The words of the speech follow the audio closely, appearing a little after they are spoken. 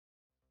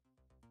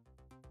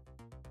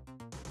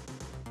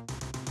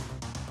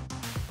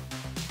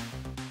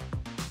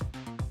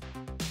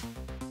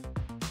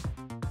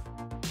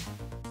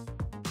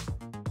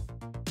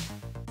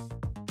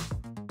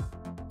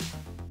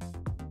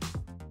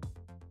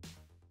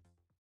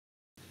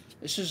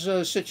This is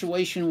a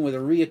situation with a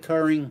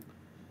reoccurring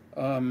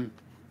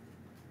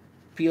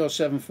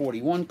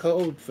P0741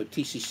 code for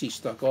TCC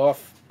stuck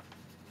off,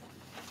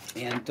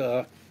 and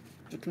the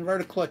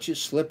converter clutch is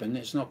slipping.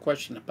 There's no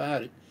question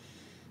about it.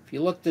 If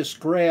you look at this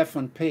graph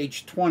on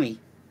page 20,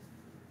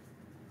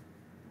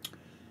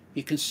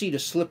 you can see the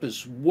slip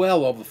is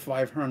well over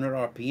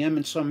 500 RPM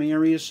in some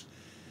areas.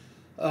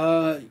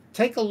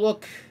 Take a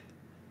look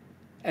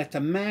at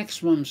the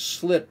maximum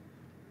slip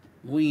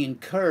we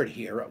incurred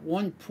here. At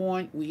one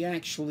point we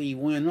actually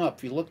went up.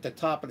 If you look at the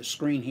top of the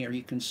screen here,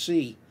 you can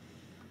see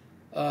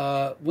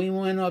we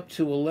went up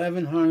to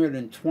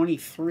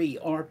 1123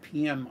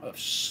 RPM of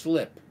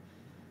slip,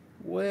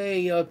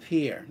 way up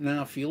here.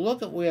 Now if you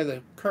look at where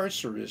the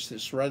cursor is,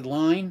 this red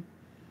line,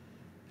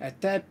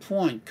 at that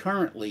point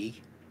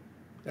currently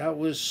that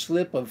was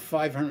slip of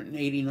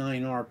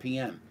 589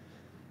 RPM.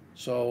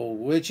 So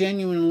we're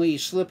genuinely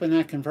slipping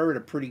that converter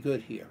pretty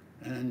good here.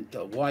 And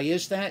why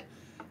is that?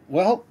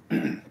 Well,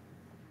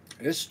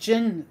 this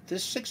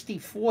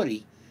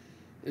 6040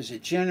 is a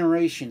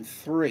generation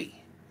 3.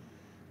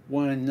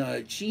 When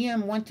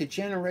GM went to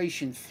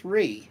generation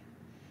 3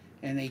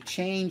 and they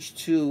changed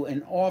to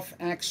an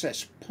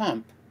off-axis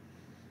pump,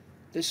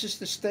 this is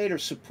the stator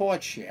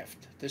support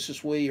shaft. This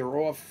is where your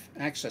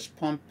off-axis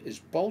pump is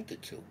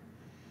bolted to.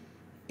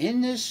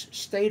 In this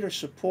stator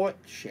support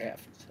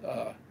shaft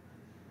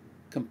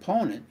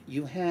component,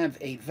 you have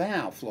a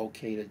valve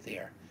located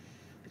there.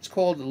 It's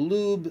called the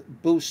lube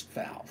boost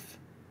valve.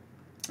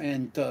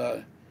 And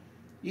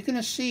you're going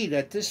to see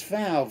that this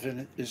valve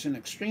is an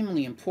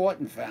extremely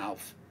important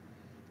valve,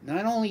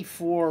 not only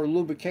for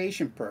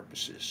lubrication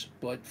purposes,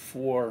 but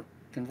for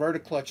converter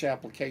clutch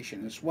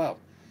application as well.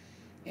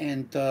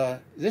 And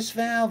this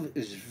valve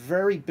is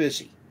very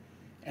busy.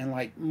 And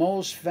like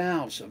most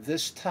valves of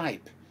this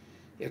type,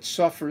 it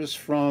suffers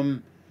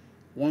from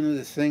one of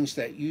the things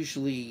that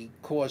usually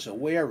cause a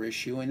wear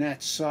issue, and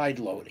that's side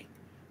loading.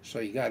 So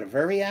you got a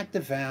very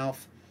active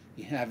valve,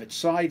 you have it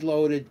side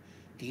loaded,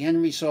 the end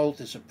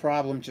result is a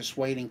problem just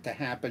waiting to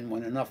happen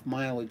when enough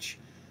mileage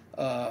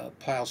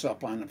piles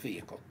up on the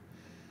vehicle.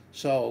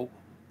 So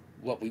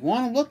what we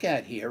want to look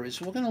at here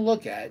is we're going to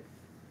look at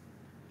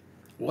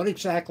what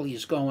exactly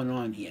is going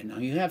on here. Now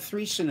you have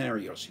three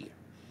scenarios here.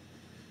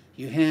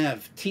 You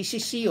have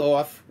TCC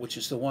off, which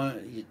is the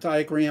one, you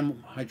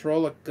diagram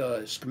hydraulic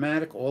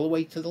schematic all the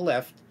way to the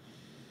left.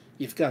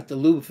 You've got the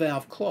lube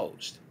valve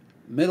closed.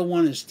 Middle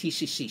one is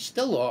TCC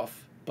still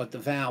off, but the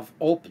valve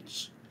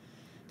opens.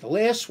 The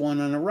last one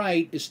on the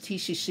right is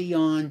TCC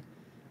on,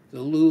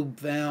 the lube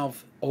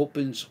valve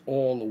opens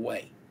all the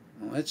way.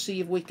 Now, let's see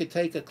if we could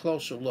take a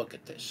closer look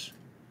at this.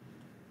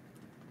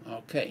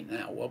 Okay,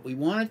 now what we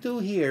want to do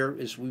here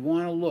is we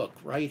want to look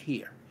right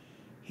here.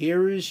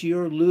 Here is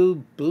your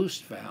lube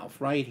boost valve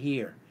right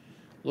here.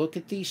 Look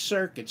at these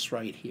circuits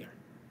right here.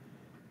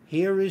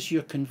 Here is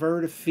your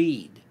converter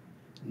feed.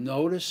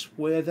 Notice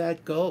where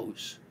that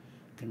goes.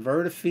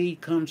 Converter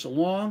feed comes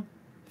along,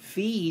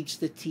 feeds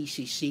the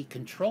TCC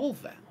control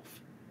valve.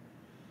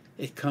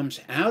 It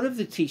comes out of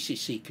the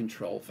TCC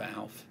control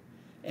valve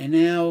and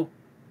now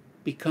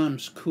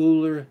becomes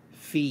cooler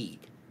feed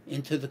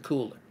into the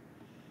cooler.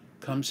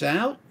 Comes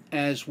out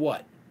as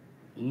what?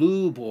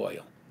 Lube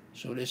oil.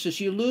 So this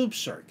is your lube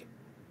circuit.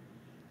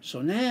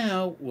 So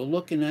now we're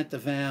looking at the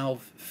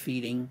valve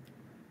feeding,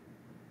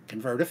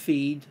 converter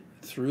feed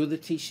through the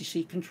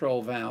TCC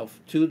control valve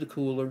to the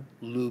cooler,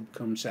 lube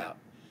comes out.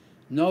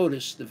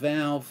 Notice the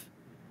valve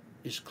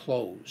is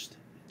closed.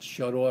 It's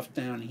shut off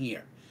down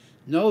here.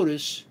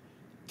 Notice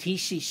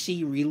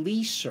TCC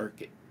release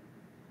circuit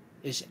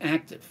is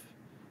active.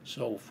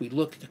 So if we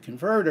look at the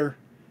converter,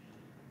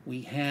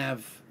 we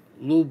have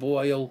lube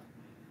oil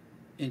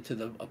into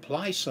the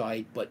apply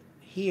side, but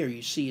here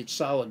you see it's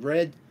solid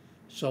red,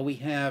 so we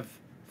have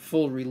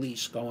full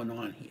release going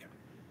on here.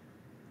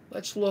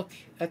 Let's look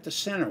at the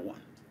center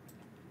one.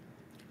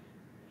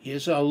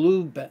 Here's our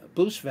lube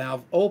boost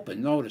valve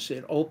open. Notice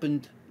it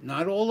opened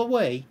not all the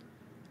way,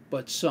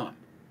 but some.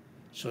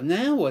 So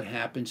now what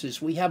happens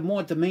is we have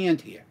more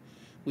demand here.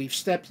 We've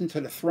stepped into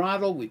the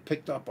throttle, we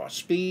picked up our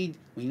speed,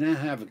 we now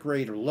have a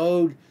greater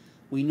load,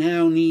 we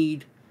now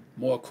need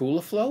more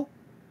cooler flow,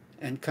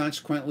 and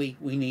consequently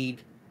we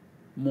need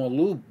more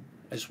lube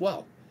as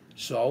well.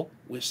 So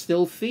we're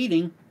still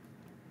feeding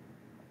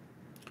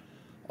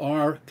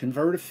our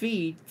converter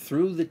feed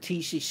through the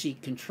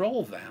TCC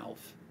control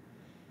valve,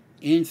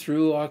 in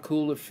through our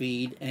cooler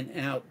feed, and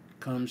out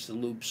comes the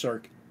lube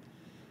circuit.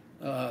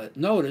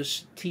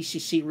 Notice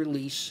TCC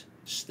release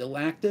still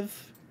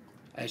active,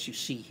 as you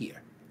see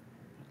here.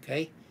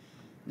 Okay,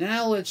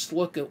 now let's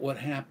look at what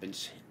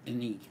happens in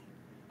the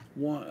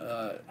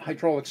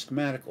hydraulic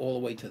schematic all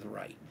the way to the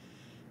right.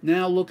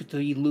 Now look at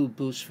the lube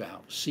boost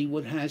valve. See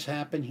what has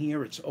happened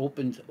here? It's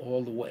opened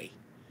all the way.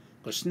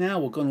 Because now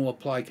we're going to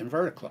apply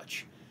converter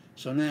clutch.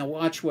 So now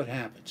watch what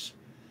happens.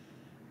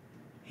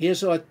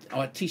 Here's our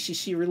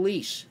TCC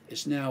release.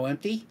 It's now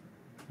empty.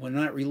 We're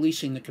not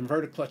releasing the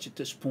converter clutch at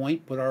this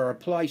point, but our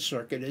apply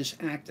circuit is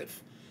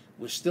active.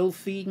 We're still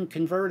feeding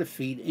converter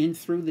feed in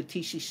through the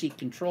TCC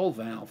control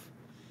valve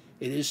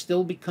It is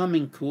still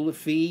becoming cooler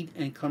feed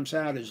and comes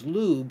out as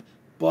lube,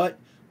 but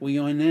we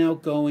are now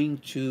going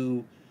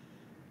to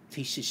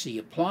TCC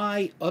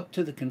apply up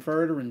to the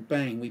converter, and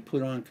bang, we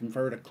put on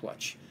converter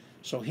clutch.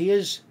 So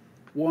here's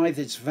why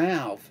this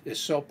valve is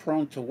so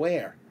prone to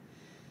wear.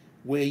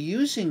 We're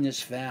using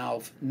this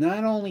valve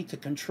not only to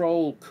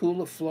control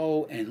cooler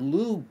flow and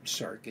lube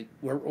circuit,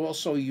 we're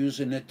also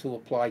using it to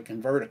apply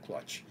converter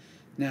clutch.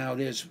 Now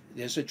there's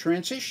a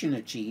transition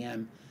at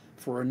GM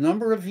for a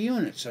number of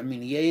units. I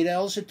mean, the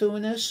 8Ls are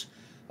doing this,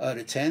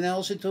 the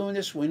 10Ls are doing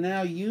this. We're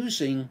now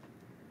using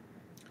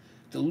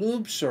the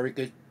lube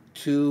circuit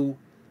to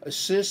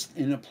assist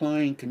in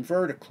applying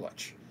converter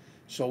clutch.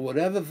 So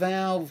whatever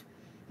valve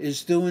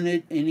is doing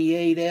it in the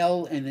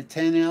 8L and the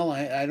 10L,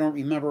 I don't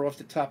remember off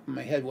the top of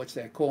my head what's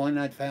they're calling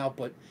that valve,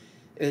 but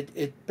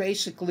it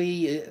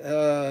basically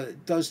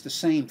does the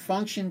same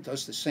function,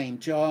 does the same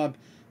job.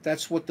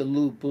 That's what the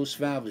lube boost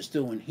valve is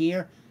doing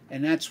here,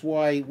 and that's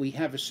why we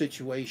have a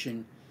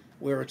situation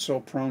where it's so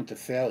prone to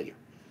failure.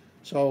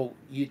 So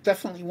you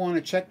definitely want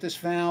to check this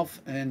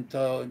valve, and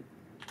I'm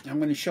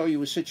going to show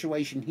you a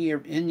situation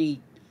here in the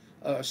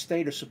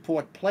stator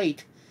support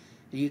plate.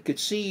 You could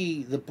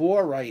see the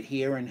bore right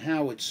here and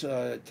how it's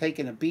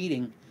taking a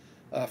beating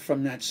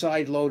from that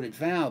side-loaded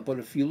valve. But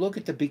if you look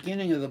at the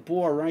beginning of the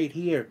bore right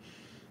here,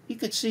 you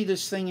could see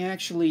this thing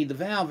actually, the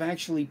valve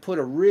actually put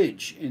a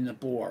ridge in the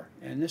bore.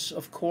 And this,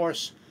 of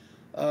course,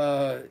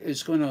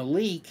 is going to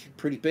leak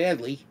pretty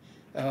badly.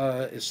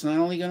 It's not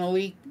only going to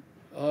leak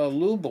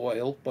lube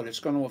oil, but it's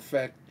going to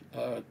affect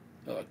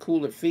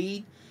cooler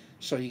feed.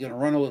 So you're going to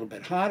run a little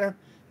bit hotter.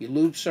 Your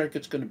lube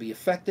circuit's going to be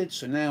affected,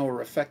 so now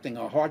we're affecting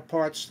our hard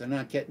parts. They're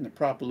not getting the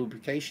proper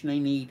lubrication they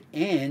need,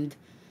 and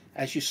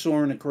as you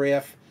saw in the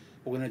graph,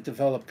 we're going to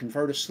develop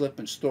converter slip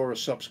and store a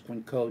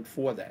subsequent code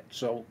for that.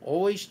 So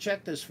always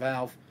check this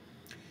valve.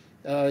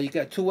 You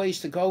got two ways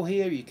to go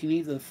here. You can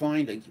either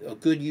find a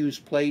good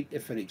used plate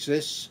if it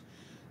exists,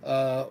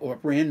 or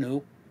brand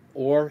new,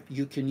 or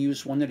you can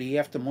use one of the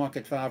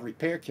aftermarket valve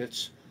repair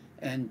kits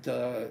and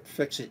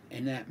fix it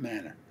in that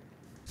manner.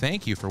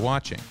 Thank you for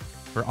watching.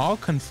 For all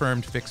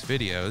confirmed fix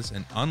videos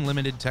and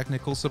unlimited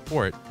technical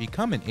support,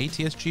 become an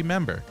ATSG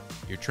member,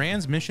 your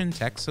transmission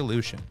tech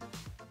solution.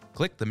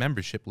 Click the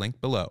membership link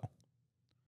below.